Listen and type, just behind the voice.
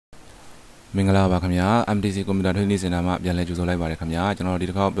မင်္ဂလာပါခင်ဗျာ MTC ကွန်ပျူတာထွေးနည်းစင်တာမှာပြန်လည်ကြိုဆိုလိုက်ပါတယ်ခင်ဗျာကျွန်တော်ဒီ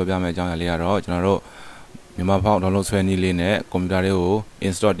တစ်ခေါက်ပြောပြမယ့်အကြောင်းအရာလေးကတော့ကျွန်တော်တို့မြန်မာဖောက် download ဆွဲနည်းလေးနဲ့ကွန်ပျူတာလေးကို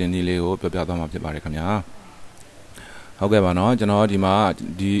install တင်နည်းလေးကိုပြောပြသွားမှာဖြစ်ပါတယ်ခင်ဗျာဟုတ်ကဲ့ပါနော်ကျွန်တော်ဒီမှာ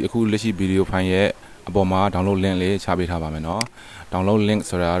ဒီအခုလက်ရှိဗီဒီယိုဖိုင်ရဲ့အပေါ်မှာ download link လေးချပေးထားပါမယ်နော် download link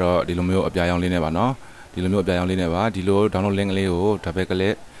ဆိုတာကတော့ဒီလိုမျိုးအပြာရောင်လေးနဲ့ပါနော်ဒီလိုမျိုးအပြာရောင်လေးနဲ့ပါဒီလို download link လေးကိုဒါပဲက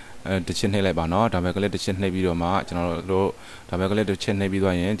လေးတစ်ချက်နှိပ်လိုက်ပါနော်ဒါပဲကလေးတစ်ချက်နှိပ်ပြီးတော့မှကျွန်တော်တို့ဒါပဲကလေးတစ်ချက်နှိပ်ပြီး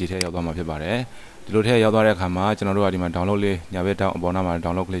သွားရင်ဒီထက်ရောက်သွားမှာဖြစ်ပါတယ်ဒီလိုထက်ရောက်သွားတဲ့အခါမှာကျွန်တော်တို့ကဒီမှာ download လေးညာဘက်တောင်အပေါ်နားမှာ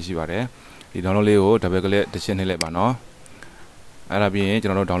download ကလေးရှိပါတယ်ဒီ download လေးကိုဒါပဲကလေးတစ်ချက်နှိပ်လိုက်ပါနော်အဲ့ဒါပြီးရင်ကျွ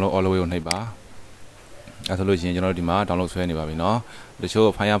န်တော်တို့ download all the way ကိုနှိပ်ပါအဲ့ဆိုလို့ရှိရင်ကျွန်တော်တို့ဒီမှာ download ဆွဲနေပါပြီနော်တချို့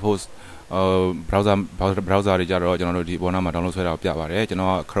Firefox browser တွေကြတော့ကျွန်တော်တို့ဒီပေါ်နားမှာ download ဆွဲတာကိုပြပါတယ်ကျွန်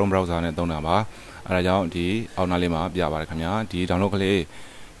တော်က Chrome browser နဲ့သုံးတာပါအဲ့ဒါကြောင့်ဒီအောက်နားလေးမှာပြပါတယ်ခင်ဗျာဒီ download ကလေး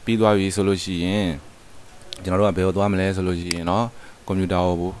ပြီးသွားပြီဆိုလို့ရှိရင်ကျွန်တော်တို့ကဘယ်ကိုသွားမလဲဆိုလို့ရှိရင်เนาะကွန်ပျူတာ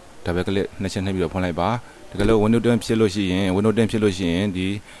ကိုဒါပဲကလစ်နှစ်ချက်နှိပ်ပြီးတော့ဖွင့်လိုက်ပါတကယ်လို့ Window 10ဖြစ်လို့ရှိရင် Window 10ဖြစ်လို့ရှိရင်ဒီ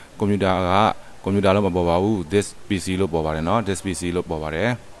ကွန်ပျူတာလို့မပေါ်ပါဘူး this PC လို့ပေါ်ပါတယ်เนาะ this PC လို့ပေါ်ပါတယ်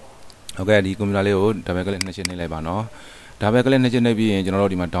ဟုတ်ကဲ့ဒီကွန်ပျူတာလေးကိုဒါပဲကလစ်နှစ်ချက်နှိပ်လိုက်ပါเนาะဒါပဲကလစ်နှစ်ချက်နှိပ်ပြီးရင်ကျွန်တော်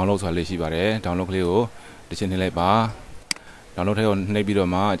တို့ဒီမှာ download ဆိုတာလေးရှိပါတယ် download ကလေးကိုတစ်ချက်နှိပ်လိုက်ပါ download ထဲကိုနှိပ်ပြီးတော့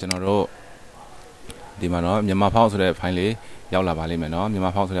မှကျွန်တော်တို့ဒီမှာเนาะမြန်မာဖောက်ဆိုတဲ့ file လေးရောက်လာပါလိမ့်မယ်เนาะမြန်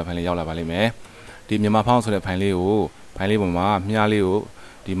မာဖောက်ဆိုတဲ့ file လေးရောက်လာပါလိမ့်မယ်ဒီမြန်မာဖောက်ဆိုတဲ့ file လေးပေါ်မှာမြားလေးကို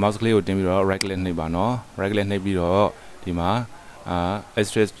ဒီ mouse ကလေးကိုတင်ပြီးတော့ right click နှိပ်ပါเนาะ right click နှိပ်ပြီးတော့ဒီမှာ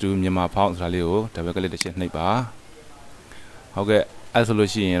extract to မြန်မာဖောက်ဆိုတာလေးကို double click တစ်ချက်နှိပ်ပါဟုတ်ကဲ့အဲ့ဆိုလို့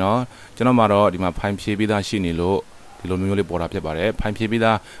ရှိရင်เนาะကျွန်တော်မှာတော့ဒီမှာ file ဖြည့်ပြီးသားရှိနေလို့ဒီလိုမျိုးလေးပေါ်တာဖြစ်ပါတယ် file ဖြည့်ပြီး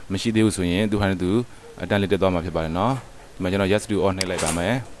သားမရှိသေးဘူးဆိုရင်သူဟာနဲ့သူအတန်းလေးတက်သွားမှာဖြစ်ပါတယ်เนาะဒီမှာကျွန်တော် yes to all နှိပ်လိုက်ပါမ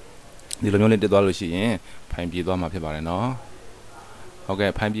ယ်ဒီလိုမျိုးလေးတက်သွားလို့ရှိရင် file ပြေးသွားမှာဖြစ်ပါတယ်เนาะဟုတ်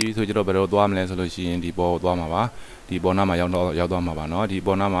ကဲ့ဖိုင်ပြီးဆိုကြတော့ဘယ်လိုသွားမလဲဆိုလို့ရှိရင်ဒီပေါ်သွားမှာပါဒီပေါ်နားမှာရောက်သွားမှာပါเนาะဒီ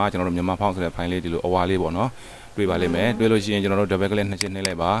ပေါ်နားမှာကျွန်တော်တို့မြန်မာဖောက်ဆိုတဲ့ဖိုင်လေးဒီလိုအဝါလေးပေါ့เนาะတွေ့ပါလိမ့်မယ်တွေ့လို့ရှိရင်ကျွန်တော်တို့ double click နှစ်ချက်နှိပ်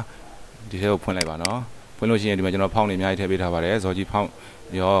လိုက်ပါဒီထဲကိုဖွင့်လိုက်ပါเนาะဖွင့်လို့ရှိရင်ဒီမှာကျွန်တော်ဖောက်နေအများကြီးထည့်ပေးထားပါတယ်ဇော်ကြီးဖောက်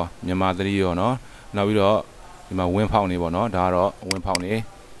ရောမြန်မာသတိရောเนาะနောက်ပြီးတော့ဒီမှာဝင်းဖောက်နေပေါ့เนาะဒါကတော့ဝင်းဖောက်နေ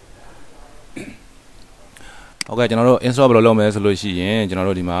ဟုတ်ကဲ့ကျွန်တော်တို့ install ဘယ်လိုလုပ်မလဲဆိုလို့ရှိရင်ကျွန်တော်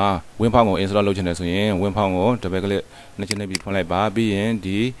တို့ဒီမှာ win ဖောင်းကို install လုပ်ချင်တယ်ဆိုရင် win ဖောင်းကို double click နှစ်ချက်နှိပ်ပြီးဖွင့်လိုက်ပါပြီးရင်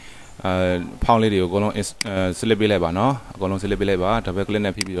ဒီဖောင်းလေးတွေကိုအကုန်လုံး select ပေးလိုက်ပါเนาะအကုန်လုံး select ပေးလိုက်ပါ double click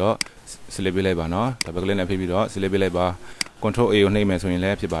နဲ့ဖိပြီးတော့ select ပေးလိုက်ပါเนาะ double click နဲ့ဖိပြီးတော့ select ပေးလိုက်ပါ control A ကိုနှိပ်မယ်ဆိုရင်လ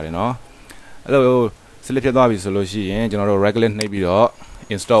ည်းဖြစ်ပါတယ်เนาะအဲ့လို select ဖြစ်သွားပြီဆိုလို့ရှိရင်ကျွန်တော်တို့ right click နှိပ်ပြီးတော့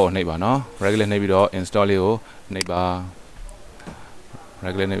install ကိုနှိပ်ပါเนาะ right click နှိပ်ပြီးတော့ install လေးကိုနှိပ်ပါ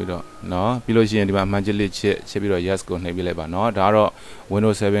right click နှိပ်ပြီးတော့เนาะပြီးလို့ရှိရင်ဒီမှာမှန်ချစ်လေးချက်ပြီးတော့ yes ကိုနှိပ်ပေးလိုက်ပါเนาะဒါကတော့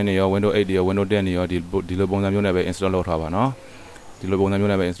Windows 7တွေရော Windows 8တွေရော Windows 10တွေရောဒီလိုပုံစံမျိုးနဲ့ပဲ install လုပ်ထားပါเนาะဒီလိုပုံစံ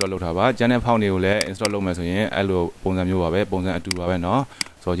မျိုးနဲ့ပဲ install လုပ်ထားပါကျန်တဲ့ဖောင်းတွေကိုလည်း install လုပ်မယ်ဆိုရင်အဲ့လိုပုံစံမျိုးပါပဲပုံစံအတူပါပဲเนาะ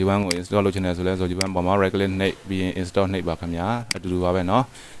ဇော်ဂျီပန်းကို install လုပ်ချင်တယ်ဆိုလဲဇော်ဂျီပန်းပေါ်မှာ right click နှိပ်ပြီးရင် install နှိပ်ပါခင်ဗျာအတူတူပါပဲเนาะ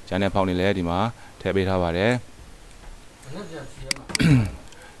ကျန်တဲ့ဖောင်းတွေလည်းဒီမှာထည့်ပေးထားပါတယ်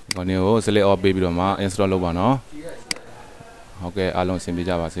ဒီကောင်တွေကို select off ပေးပြီးတော့မှ install လုပ်ပါเนาะဟုတ်ကဲ့အားလုံးအဆင်ပြေ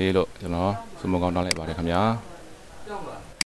ကြပါစေလို့ကျွန်တော်ဆုမကောင်းတောင်းလိုက်ပါတယ်ခင်ဗျာ